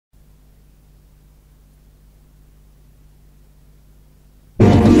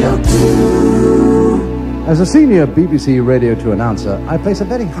As a senior BBC Radio 2 announcer, I place a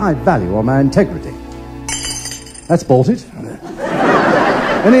very high value on my integrity. That's bought it.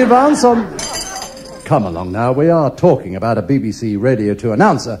 Any advance on... Come along now, we are talking about a BBC Radio 2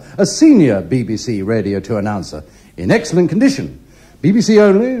 announcer, a senior BBC Radio 2 announcer, in excellent condition. BBC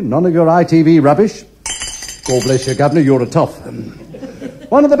only, none of your ITV rubbish. God bless you, Governor, you're a toff.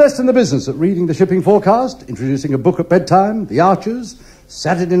 One of the best in the business at reading the shipping forecast, introducing a book at bedtime, The Archers,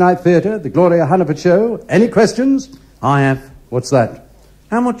 Saturday Night Theatre, The Gloria Hunniford Show. Any questions? I have. What's that?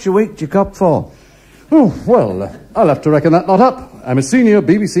 How much a week do you cop for? Oh, well, I'll have to reckon that lot up. I'm a senior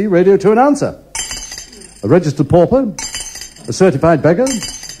BBC Radio 2 announcer. A registered pauper, a certified beggar,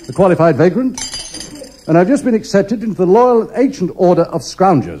 a qualified vagrant, and I've just been accepted into the Loyal Ancient Order of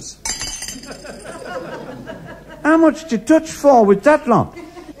Scroungers. How much do you touch for with that lot?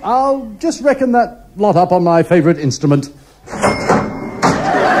 I'll just reckon that lot up on my favourite instrument.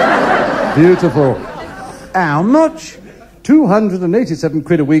 Beautiful. How much? 287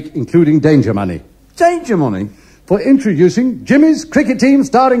 quid a week, including danger money. Danger money? For introducing Jimmy's Cricket Team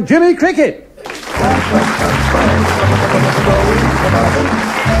starring Jimmy Cricket.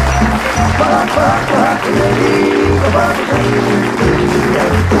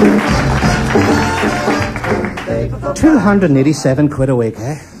 287 quid a week,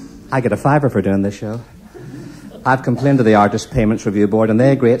 eh? I get a fiver for doing this show. I've complained to the Artist Payments Review Board and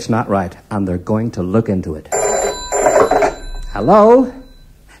they agree it's not right, and they're going to look into it. Hello?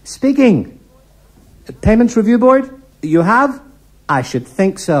 Speaking. Payments Review Board? You have? I should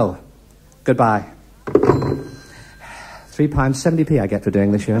think so. Goodbye. £3.70p I get for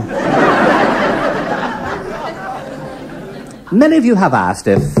doing this show. Many of you have asked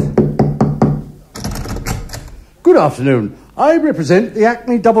if... Good afternoon. I represent the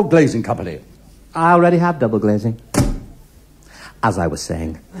Acme Double Glazing Company. I already have double glazing. As I was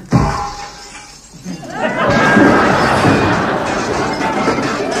saying.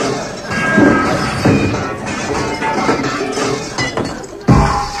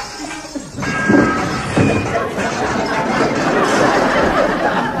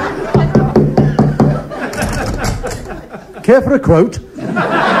 Care for a quote?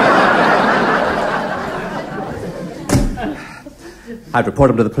 I'd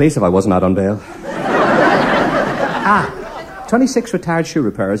report him to the police if I wasn't out on bail. 26 retired shoe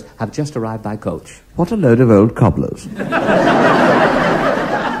repairers have just arrived by coach. What a load of old cobblers.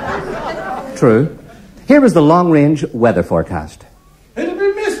 True. Here is the long-range weather forecast. It'll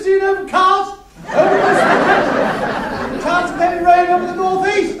be misty and overcast. The chance of heavy rain over the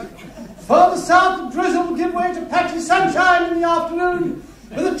northeast. Further south, the drizzle will give way to patchy sunshine in the afternoon,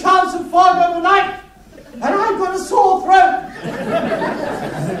 with a chance of fog overnight. And I've got a sore throat.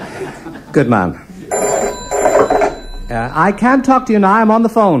 Good man. I can't talk to you now. I'm on the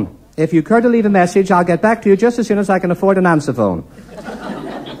phone. If you care to leave a message, I'll get back to you just as soon as I can afford an answer phone.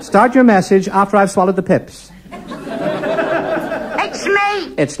 Start your message after I've swallowed the pips. It's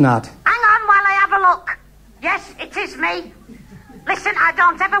me. It's not. Hang on while I have a look. Yes, it is me. Listen, I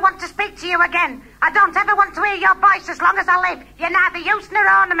don't ever want to speak to you again. I don't ever want to hear your voice as long as I live. You're neither use nor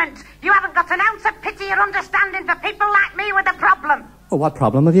ornament. You haven't got an ounce of pity or understanding for people like me with a problem. Well, what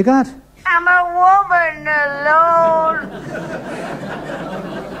problem have you got? I'm a woman alone.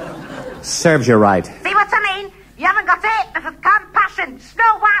 Serves you right. See what I mean? You haven't got it of compassion.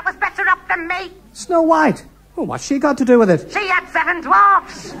 Snow White was better off than me. Snow White? Well, what's she got to do with it? She had 7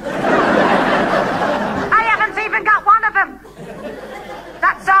 dwarfs. I haven't even got one of them.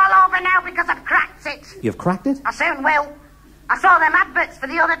 That's all over now because I've cracked it. You've cracked it? I soon will. I saw them adverts for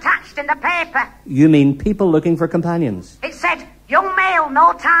the unattached in the paper. You mean people looking for companions? It said, young male,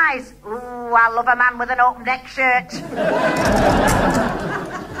 no ties. Ooh, I love a man with an open neck shirt.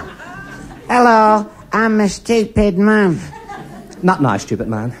 Hello, I'm a stupid man. Not nice, stupid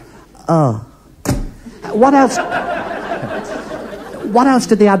man. Oh. What else? What else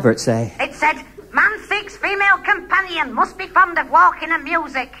did the advert say? It said, man seeks female companion, must be fond of walking and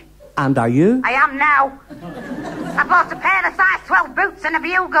music. And are you? I am now. I bought a pair of size 12 boots and a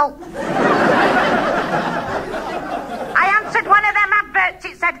bugle. I answered one of them adverts.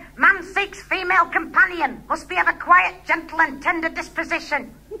 It said, man seeks female companion, must be of a quiet, gentle and tender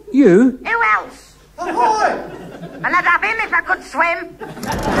disposition. You? Who else? Ahoy! And I'd have him if I could swim.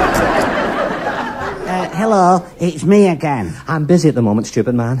 Hello, it's me again. I'm busy at the moment,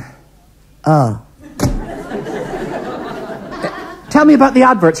 stupid man. Oh. Tell me about the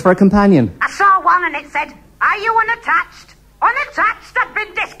adverts for a companion. I saw one and it said, are you unattached? Unattached? I've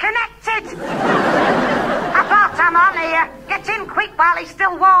been disconnected. I thought I'm on here. Get in quick while he's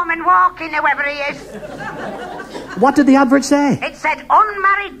still warm and walking, whoever he is. What did the advert say? It said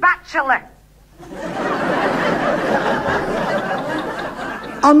unmarried bachelor.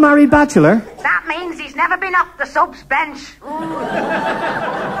 Unmarried bachelor? That means he's never been off the subs bench. Ooh.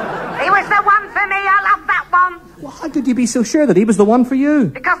 He was the one for me. I love that one. Well, how could you be so sure that he was the one for you?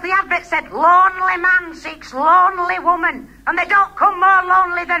 Because the advert said, lonely man seeks lonely woman, and they don't come more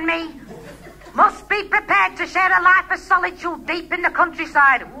lonely than me. Must be prepared to share a life of solitude deep in the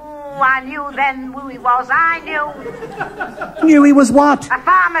countryside. Ooh, I knew then who he was. I knew. Knew he was what? A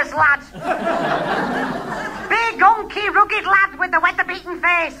farmer's lad. Big, hunky, rugged lad with the weather-beaten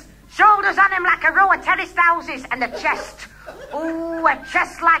face. Shoulders on him like a row of terraced houses, and a chest. Ooh, a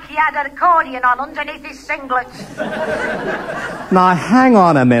chest like he had an accordion on underneath his singlet. Now, hang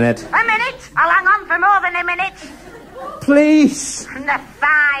on a minute. A minute? I'll hang on for more than a minute. Please. And the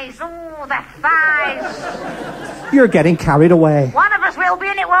thighs, ooh, the thighs. You're getting carried away. One of us will be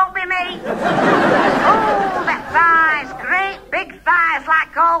and it won't be me. Ooh, the thighs, great big thighs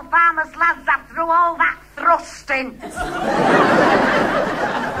like all farmers' lads have through all that thrusting.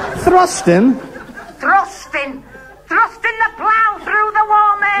 Thrusting? Thrusting. Thrusting the plough through the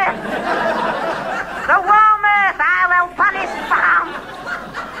warm earth. The warm earth I'll help on his farm.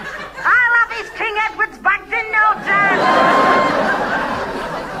 I'll have his King Edward's bagged in no time.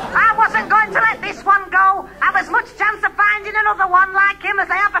 I wasn't going to let this one go. I've as much chance of finding another one like him as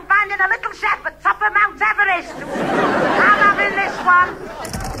I have of finding a little chef at top of Mount Everest. I'm having this one.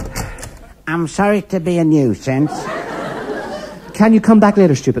 I'm sorry to be a nuisance. Can you come back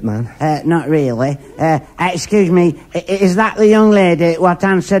later, stupid man? Not really. Excuse me, is that the young lady what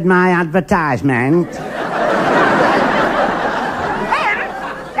answered my advertisement? Him,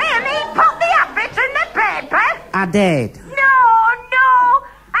 he put the advert in the paper? I did. No,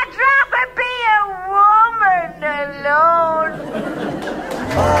 I'd rather be a woman alone.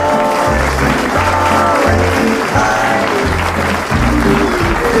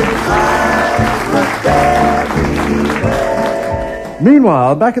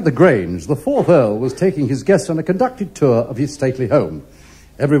 Meanwhile, back at the Grange, the fourth Earl was taking his guests on a conducted tour of his stately home.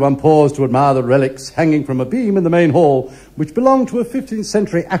 Everyone paused to admire the relics hanging from a beam in the main hall, which belonged to a 15th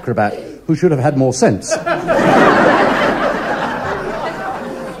century acrobat who should have had more sense.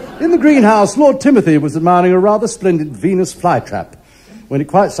 In the greenhouse, Lord Timothy was admiring a rather splendid Venus flytrap, when it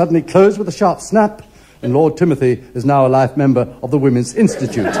quite suddenly closed with a sharp snap, and Lord Timothy is now a life member of the Women's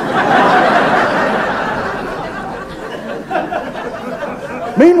Institute.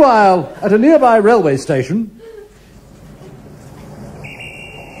 Meanwhile, at a nearby railway station...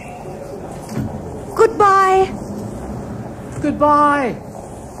 Goodbye. Goodbye.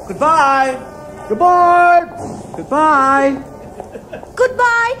 Goodbye. Goodbye! Goodbye.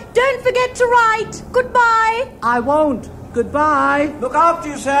 Goodbye. Don't forget to write. Goodbye. I won't. Goodbye. Look after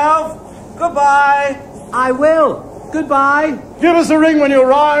yourself. Goodbye. I will. Goodbye. Give us a ring when you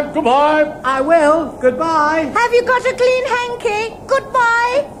arrive. Goodbye. I will. Goodbye. Have you got a clean hanky?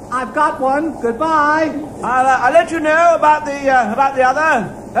 Goodbye. I've got one. Goodbye. I'll let you know about the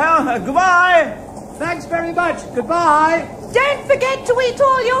other. Goodbye. Thanks very much. Goodbye. Don't forget to eat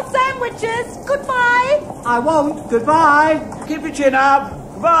all your sandwiches. Goodbye. I won't. Goodbye. Keep your chin up.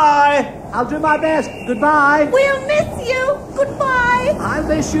 Goodbye. I'll do my best. Goodbye. We'll miss you. Goodbye. I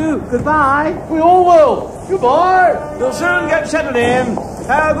miss you. Goodbye. We all will. Goodbye. You'll soon get settled in.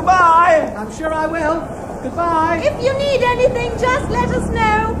 Goodbye. I'm sure I will. Goodbye. If you need anything, just let us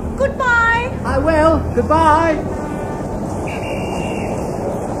know. Goodbye. I will. Goodbye.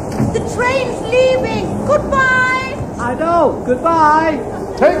 The train's leaving. Goodbye. I know. Goodbye.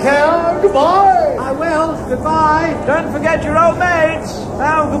 Take care. Goodbye. I will. Goodbye. Don't forget your old mates.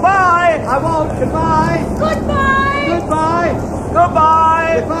 Goodbye. I won't. Goodbye. Goodbye. Goodbye.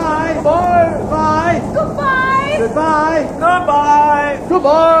 Goodbye. Goodbye. Goodbye. Goodbye. Goodbye. Goodbye. Goodbye.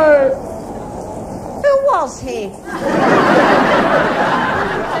 Goodbye. Who was he?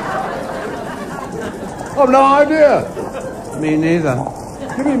 I've no idea. Me neither.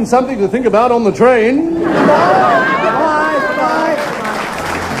 Give him something to think about on the train. Goodbye. Goodbye. Goodbye.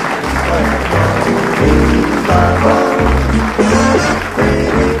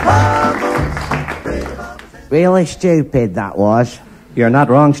 Really stupid, that was. You're not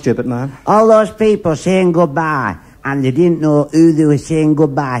wrong, stupid man. All those people saying goodbye, and they didn't know who they were saying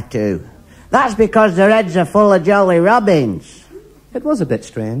goodbye to. That's because their heads are full of Jolly Robins. It was a bit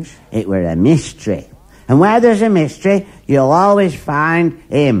strange. It were a mystery. And where there's a mystery, you'll always find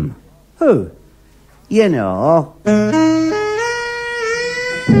him. Who? You know.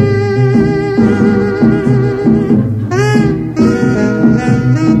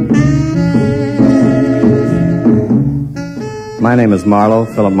 My name is Marlowe,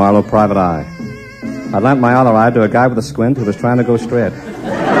 Philip Marlowe, Private Eye. I lent my other eye to a guy with a squint who was trying to go straight.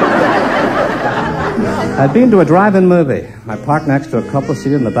 I'd been to a drive-in movie. I parked next to a couple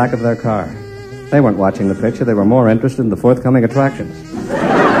seated in the back of their car. They weren't watching the picture. They were more interested in the forthcoming attractions.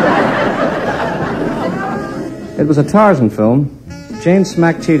 It was a Tarzan film. Jane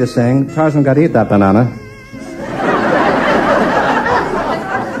smacked Cheetah saying, "Tarzan got to eat that banana."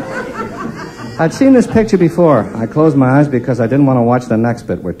 I'd seen this picture before. I closed my eyes because I didn't want to watch the next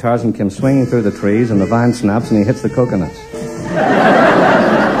bit where Tarzan comes swinging through the trees and the vine snaps and he hits the coconuts.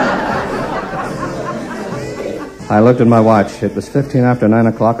 I looked at my watch. It was 15 after 9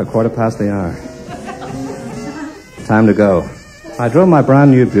 o'clock, a quarter past the hour. Time to go. I drove my brand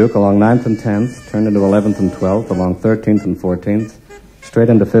new Buick along 9th and 10th, turned into 11th and 12th, along 13th and 14th, straight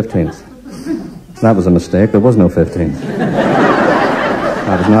into 15th. That was a mistake. There was no 15th.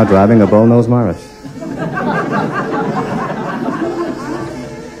 I was now driving a Bullnose Morris.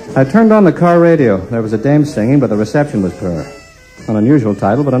 I turned on the car radio. There was a dame singing, but the reception was poor. An unusual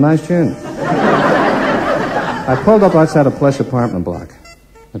title, but a nice tune. I pulled up outside a plush apartment block.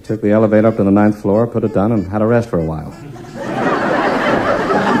 I took the elevator up to the 9th floor, put it down, and had a rest for a while.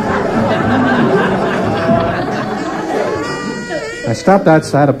 I stopped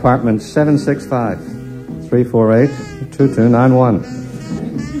outside apartment 765, 348-2291,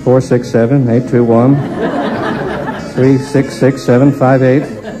 467-821,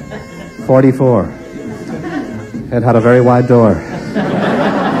 366-758-44. It had a very wide door.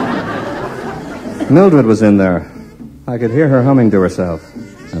 Mildred was in there. I could hear her humming to herself.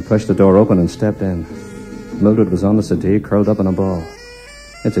 I pushed the door open and stepped in. Mildred was on the settee, curled up in a ball.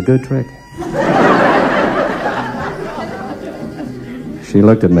 It's a good trick. She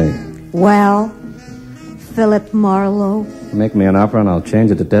looked at me. Well, Philip Marlowe. Make me an opera and I'll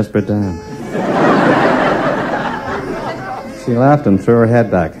change it to Desperate Dan. She laughed and threw her head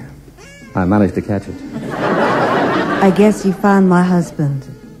back. I managed to catch it. I guess you found my husband.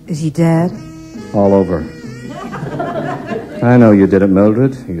 Is he dead? All over. I know you did it,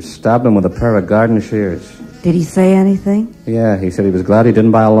 Mildred. You stabbed him with a pair of garden shears. Did he say anything? Yeah, he said he was glad he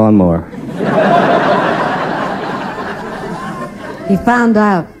didn't buy a lawnmower. He found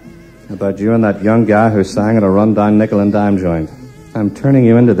out. About you and that young guy who sang at a run-down nickel-and-dime joint. I'm turning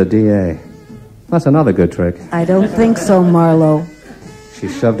you into the DA. That's another good trick. I don't think so, Marlowe. She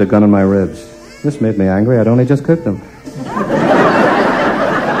shoved a gun in my ribs. This made me angry. I'd only just cooked them.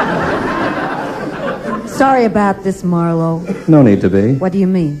 Sorry about this, Marlowe. No need to be. What do you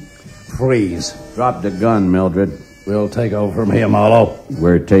mean? Freeze. Drop the gun, Mildred. We'll take over from here, Marlowe.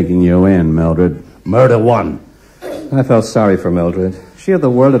 We're taking you in, Mildred. Murder one. I felt sorry for Mildred. She had the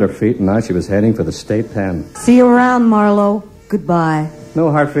world at her feet, and now she was heading for the state pen. See you around, Marlowe. Goodbye.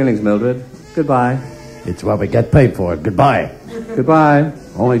 No hard feelings, Mildred. Goodbye. It's what we get paid for. Goodbye. Goodbye.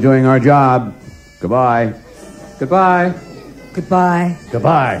 Only doing our job. Goodbye. Goodbye. Goodbye.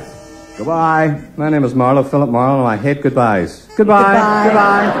 Goodbye. Goodbye. My name is Marlowe, Philip Marlowe, and I hate goodbyes. Goodbye.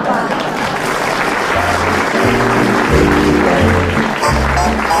 Goodbye.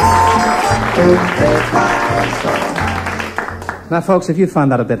 Goodbye. Now, folks, if you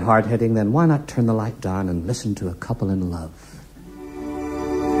found that a bit hard-hitting, then why not turn the light down and listen to A Couple in Love?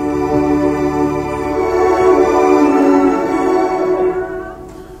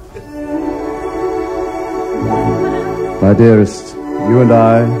 My dearest, you and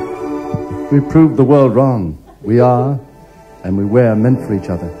I, we proved the world wrong. We are, and we were meant for each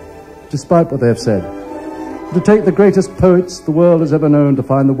other, despite what they have said. To take the greatest poets the world has ever known to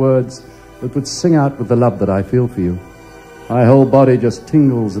find the words that would sing out with the love that I feel for you. My whole body just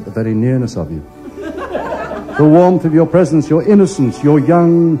tingles at the very nearness of you. The warmth of your presence, your innocence, your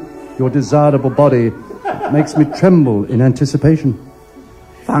young, your desirable body makes me tremble in anticipation.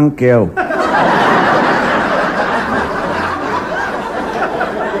 Thank you.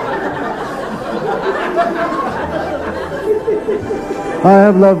 I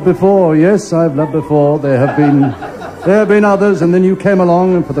have loved before, yes, I've loved before. There have been others, and then you came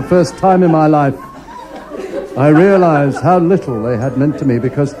along, and for the first time in my life, I realized how little they had meant to me,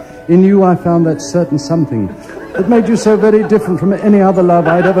 because in you I found that certain something that made you so very different from any other love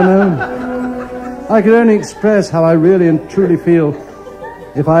I'd ever known. I could only express how I really and truly feel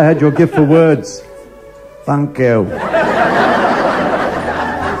if I had your gift for words. Thank you.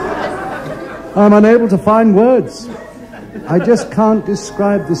 I'm unable to find words. I just can't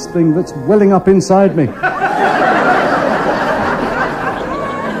describe this thing that's welling up inside me.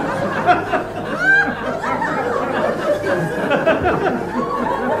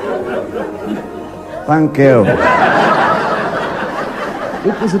 Thank you.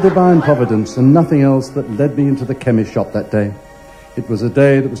 It was a divine providence and nothing else that led me into the chemist shop that day. It was a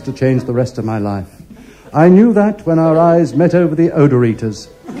day that was to change the rest of my life. I knew that when our eyes met over the odor eaters.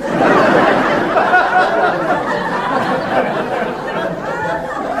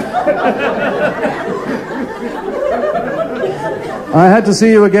 I had to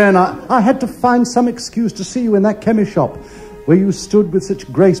see you again. I had to find some excuse to see you in that chemist shop where you stood with such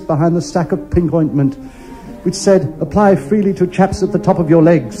grace behind the stack of pink ointment which said, apply freely to chaps at the top of your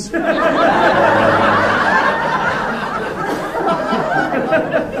legs.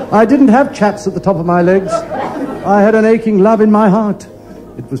 I didn't have chaps at the top of my legs. I had an aching love in my heart.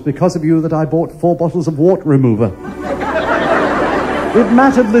 It was because of you that I bought 4 bottles of wart remover. It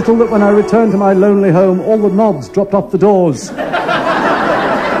mattered little that when I returned to my lonely home, all the knobs dropped off the doors.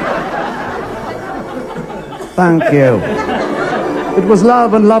 Thank you. It was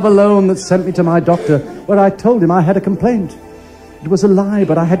love and love alone that sent me to my doctor, where I told him I had a complaint. It was a lie,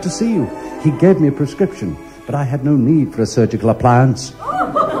 but I had to see you. He gave me a prescription, but I had no need for a surgical appliance.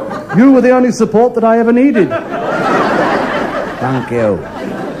 You were the only support that I ever needed. Thank you.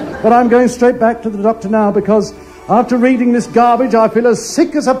 But I'm going straight back to the doctor now because after reading this garbage, I feel as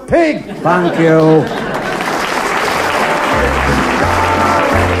sick as a pig. Thank you.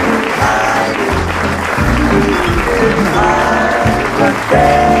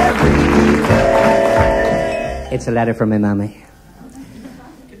 It's a letter from my mammy.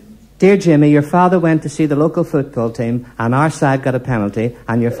 Dear Jimmy, your father went to see the local football team and our side got a penalty,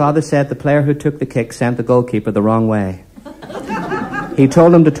 and your father said the player who took the kick sent the goalkeeper the wrong way. He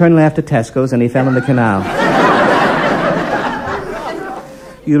told him to turn left at Tesco's and he fell in the canal.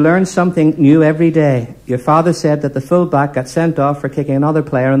 You learn something new every day. Your father said that the fullback got sent off for kicking another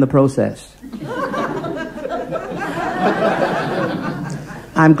player in the process.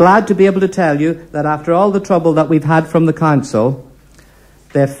 I'm glad to be able to tell you that after all the trouble that we've had from the council,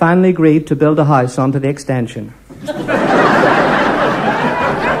 they've finally agreed to build a house onto the extension.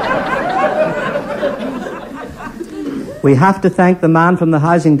 We have to thank the man from the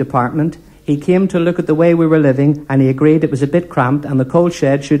housing department. He came to look at the way we were living and he agreed it was a bit cramped and the coal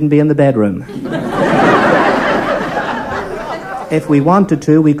shed shouldn't be in the bedroom. If we wanted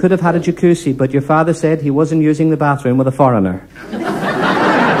to, we could have had a jacuzzi, but your father said he wasn't using the bathroom with a foreigner.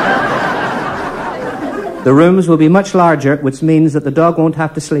 The rooms will be much larger, which means that the dog won't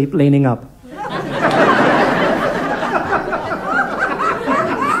have to sleep leaning up.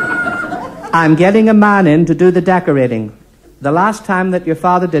 I'm getting a man in to do the decorating. The last time that your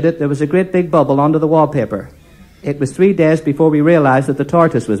father did it, there was a great big bubble under the wallpaper. It was 3 days before we realized that the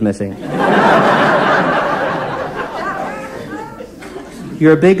tortoise was missing.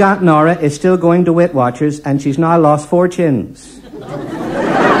 Your big Aunt Nora is still going to Weight Watchers, and she's now lost 4 chins.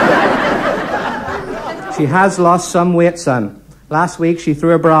 She has lost some weight, son. Last week she threw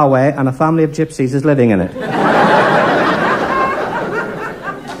her bra away and a family of gypsies is living in it.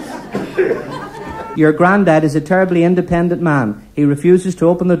 Your granddad is a terribly independent man. He refuses to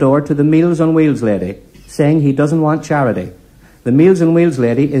open the door to the Meals on Wheels lady, saying he doesn't want charity. The Meals on Wheels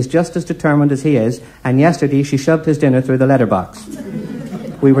lady is just as determined as he is, and yesterday she shoved his dinner through the letterbox.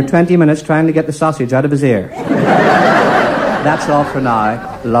 We were 20 minutes trying to get the sausage out of his ear. That's all for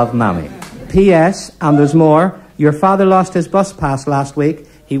now. Love, Mammy. P.S. and there's more. Your father lost his bus pass last week.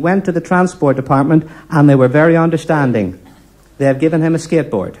 He went to the transport department and they were very understanding. They have given him a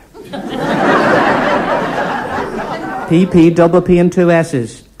skateboard. PP, double P and 2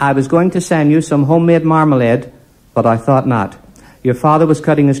 S's. I was going to send you some homemade marmalade, but I thought not. Your father was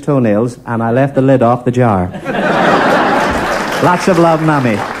cutting his toenails and I left the lid off the jar. Lots of love,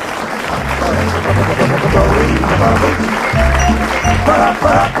 Mammy.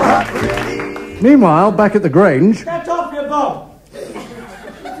 Meanwhile, back at the Grange... Get off your Bob!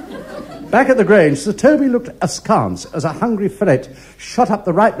 Back at the Grange, Sir Toby looked askance as a hungry ferret shot up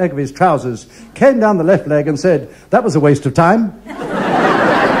the right leg of his trousers, came down the left leg and said, "That was a waste of time."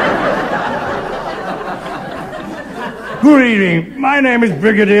 Good evening. My name is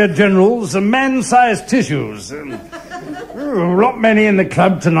Brigadier General, some man-sized tissues. Not many in the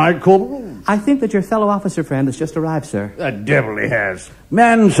club tonight, Corporal. I think that your fellow officer friend has just arrived, sir. The devil he has.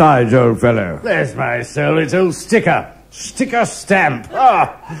 Man-sized, old fellow. Bless my soul, it's old Sticker. Sticker Stamp.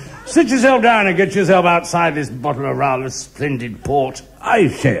 Sit yourself down and get yourself outside this bottle of rather splendid port. I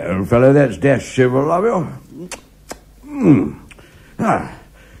say, old fellow, that's dashed civil of you.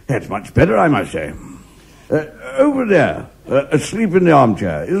 That's much better, I must say. Over there, asleep in the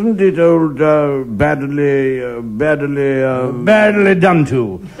armchair, isn't it old badly done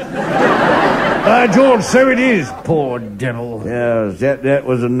to. George, so it is. Poor devil. Yes, that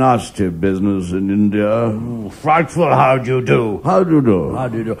was a nasty business in India. Ooh, frightful. How do you do? How do you do? How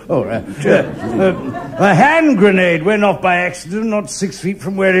do you do? Oh, a hand grenade went off by accident not 6 feet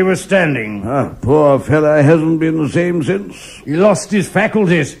from where he was standing. Poor fella hasn't been the same since. He lost his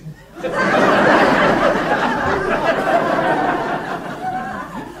faculties.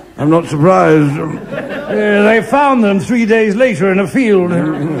 I'm not surprised. They found them 3 days later in a field.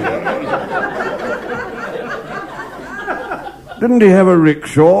 Didn't he have a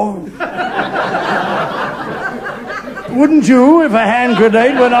rickshaw? Wouldn't you if a hand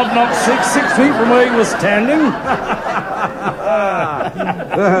grenade went up not six feet from where he was standing?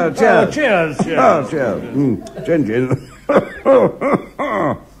 Cheers. Cheers. Cheers. Gin.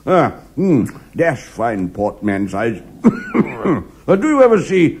 Dash fine port, man size. Do you ever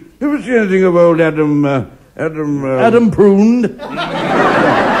see anything of old Adam Pruned?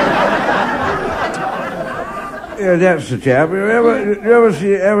 Yeah, that's the chap. You ever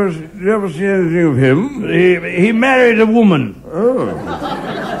see anything of him? He married a woman. Oh.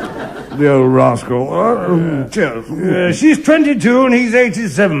 The old rascal. Cheers. She's 22 and he's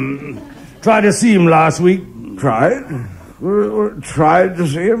 87. Tried to see him last week. Tried? Tried to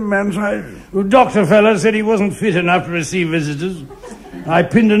see him, man size? The doctor fella said he wasn't fit enough to receive visitors. I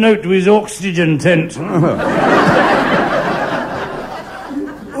pinned a note to his oxygen tent.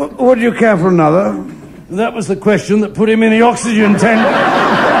 Would you care for another? That was the question that put him in the oxygen tent.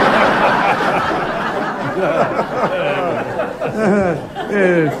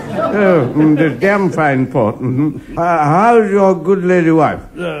 The damn fine port. How's your good lady wife?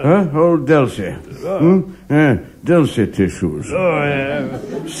 Old Dulcie. Dulcie tissues.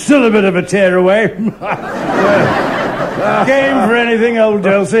 Still a bit of a tearaway. Game for anything, old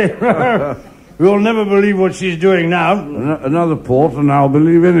Dulcie. You'll never believe what she's doing now. Another port and I'll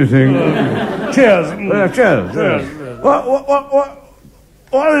believe anything. Cheers. Cheers.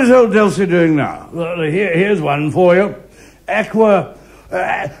 What is old Dulcie doing now? Well, here's one for you.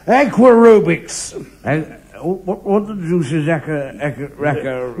 Aquarobics. What the deuce is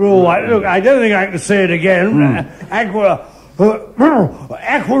Oh, look, I don't think I can say it again.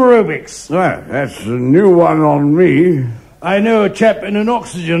 Aquarobics. Well, that's a new one on me. I know a chap in an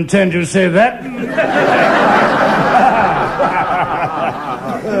oxygen tent who said that.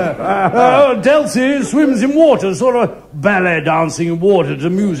 Dulcie swims in water, sort of ballet dancing in water to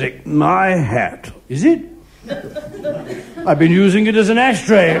music. My hat. Is it? I've been using it as an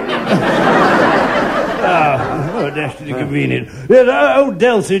ashtray. That's inconvenient. Old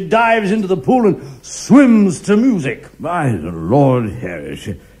Dulcie dives into the pool and swims to music. By the Lord Harry,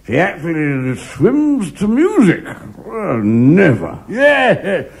 she actually swims to music. Well, never.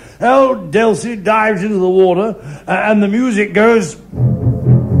 Yeah. Old Dulcie dives into the water and the music goes...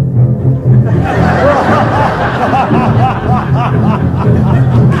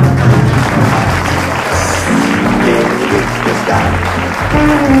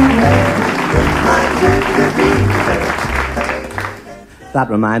 That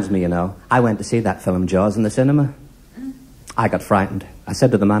reminds me, I went to see that film Jaws in the cinema. I got frightened. I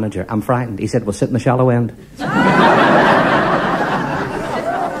said to the manager, I'm frightened. He said, well, sit in the shallow end.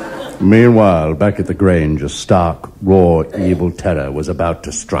 Meanwhile, back at the Grange, a stark, raw, evil terror was about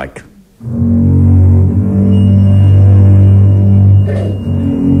to strike. They're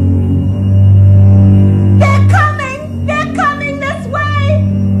coming! They're coming this way!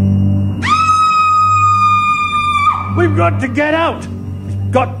 We've got to get out!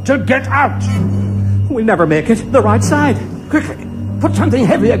 Got to get out! We'll never make it. The right side. Quickly, put something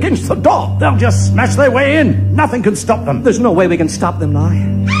heavy against the door. They'll just smash their way in. Nothing can stop them. There's no way we can stop them now.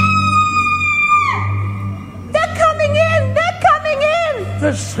 They're coming in! They're coming in!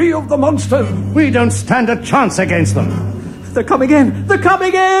 There's 3 of the monsters. We don't stand a chance against them. They're coming in. They're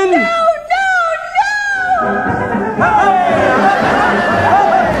coming in! No!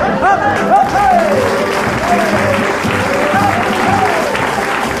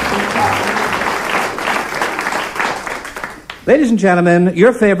 Ladies and gentlemen,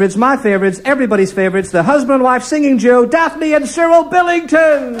 your favorites, my favorites, everybody's favorites, the husband and wife singing duo, Daphne and Cyril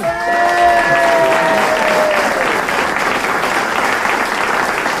Billington.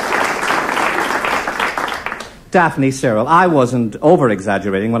 Daphne, Cyril, I wasn't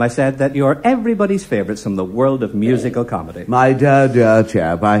over-exaggerating when I said that you're everybody's favorites from the world of musical comedy. My dear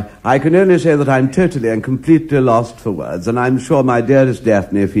chap, I can only say that I'm totally and completely lost for words, and I'm sure my dearest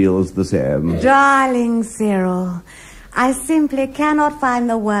Daphne feels the same. Darling Cyril, I simply cannot find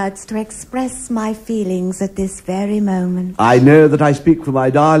the words to express my feelings at this very moment. I know that I speak for my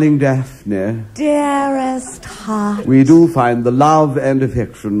darling Daphne. Dearest heart. We do find the love and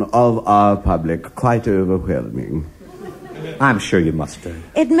affection of our public quite overwhelming. I'm sure you must do.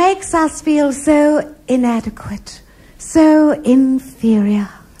 It makes us feel so inadequate, so inferior.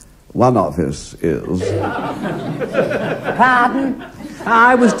 One of us is. Pardon?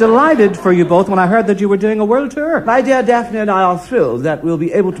 I was delighted for you both when I heard that you were doing a world tour. My dear Daphne and I are thrilled that we'll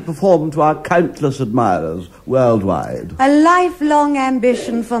be able to perform to our countless admirers worldwide. A lifelong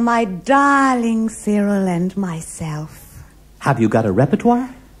ambition for my darling Cyril and myself. Have you got a repertoire?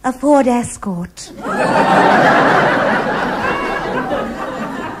 A Ford Escort.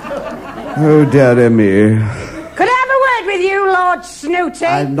 Oh, dear me. Could I have a word with you, Lord Snooty?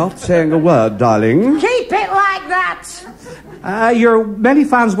 I'm not saying a word, darling. Keep it like that. Your many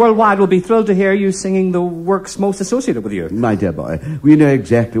fans worldwide will be thrilled to hear you singing the works most associated with you. My dear boy, we know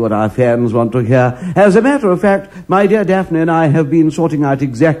exactly what our fans want to hear. As a matter of fact, my dear Daphne and I have been sorting out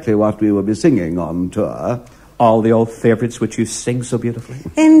exactly what we will be singing on tour. All the old favourites which you sing so beautifully.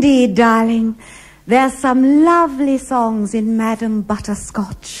 Indeed, darling. There's some lovely songs in Madam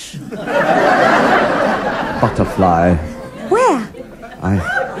Butterscotch. Butterfly. Where?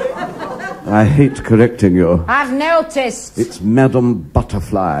 I hate correcting you. I've noticed. It's Madam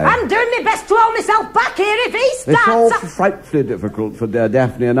Butterfly. I'm doing my best to hold myself back here if he It's all starts. frightfully difficult for dear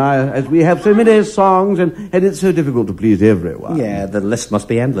Daphne and I, as we have so many songs, and it's so difficult to please everyone. Yeah, the list must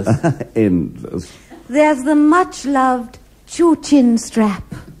be endless. Endless. There's the much-loved Choo-Chin Strap.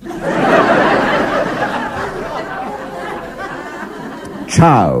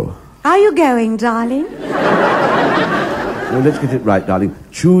 Ciao. Are you going, darling? Well, let's get it right, darling.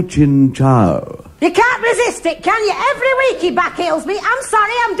 Choo-chin chow. You can't resist it, can you? Every week he backheels me. I'm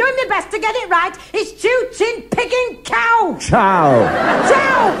sorry, I'm doing my best to get it right. It's choo-chin pigging cow. Chow.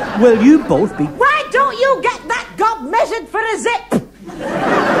 Chow. Will you both be... Why don't you get that gob measured for a zip?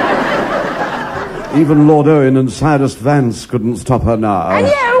 Even Lord Owen and Cyrus Vance couldn't stop her now. And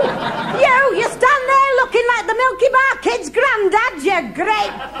you stand there looking like the Milky Bar Kid's granddad, you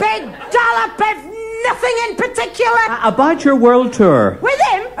great big dollop of nothing in particular. About your world tour. With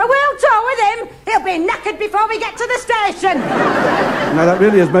him? A world tour with him? He'll be knackered before we get to the station. Now, that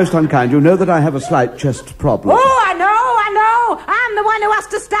really is most unkind. You know that I have a slight chest problem. Oh, I know. I'm the one who has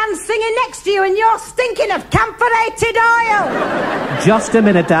to stand singing next to you, and you're stinking of camphorated oil. Just a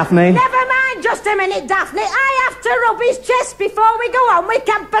minute, Daphne. Never mind, just a minute, Daphne. I have to rub his chest before we go on with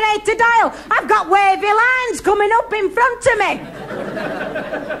camphorated oil. I've got wavy lines coming up in front of me.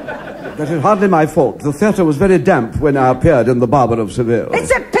 That is hardly my fault. The theatre was very damp when I appeared in The Barber of Seville.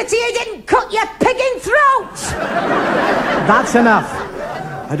 It's a pity you didn't cut your pigging throat. That's enough.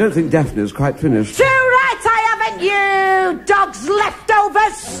 I don't think Daphne is quite finished. Too right I haven't, you dog's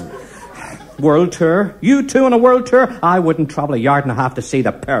leftovers. World tour? You two on a world tour? I wouldn't travel a yard and a half to see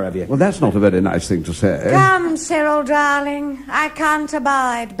the pair of you. Well, that's not a very nice thing to say. Come, Cyril, darling. I can't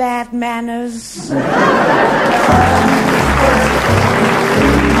abide bad manners.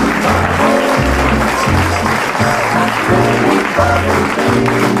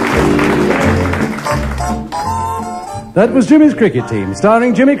 That was Jimmy's Cricket Team,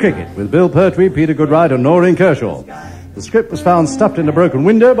 starring Jimmy Cricket, with Bill Pertwee, Peter Goodride and Noreen Kershaw. The script was found stuffed in a broken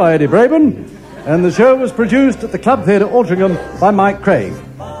window by Eddie Braben, and the show was produced at the Club Theatre, Altrincham, by Mike Craig,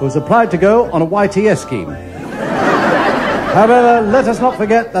 who was applied to go on a YTS scheme. However, let us not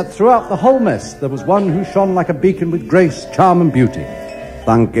forget that throughout the whole mess, there was one who shone like a beacon with grace, charm and beauty.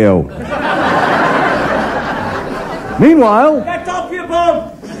 Thank you. Meanwhile... Get off your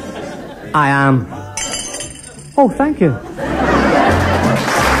bum! I am. Oh, thank you.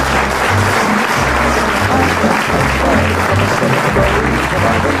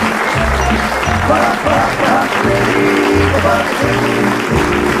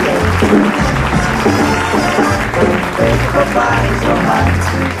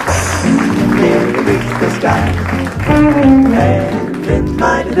 Nearly reach the sky, and in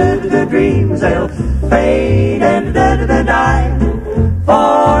my dreams they'll fade and die.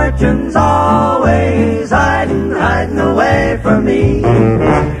 Fortune's always hiding away from me.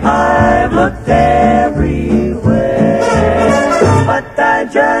 I've looked everywhere, but I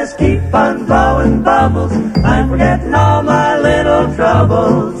just keep on blowing bubbles. I'm forgetting all my little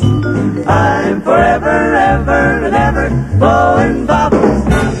troubles. I'm forever, ever, and ever blowing bubbles.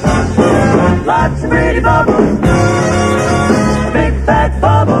 Lots of pretty bubbles.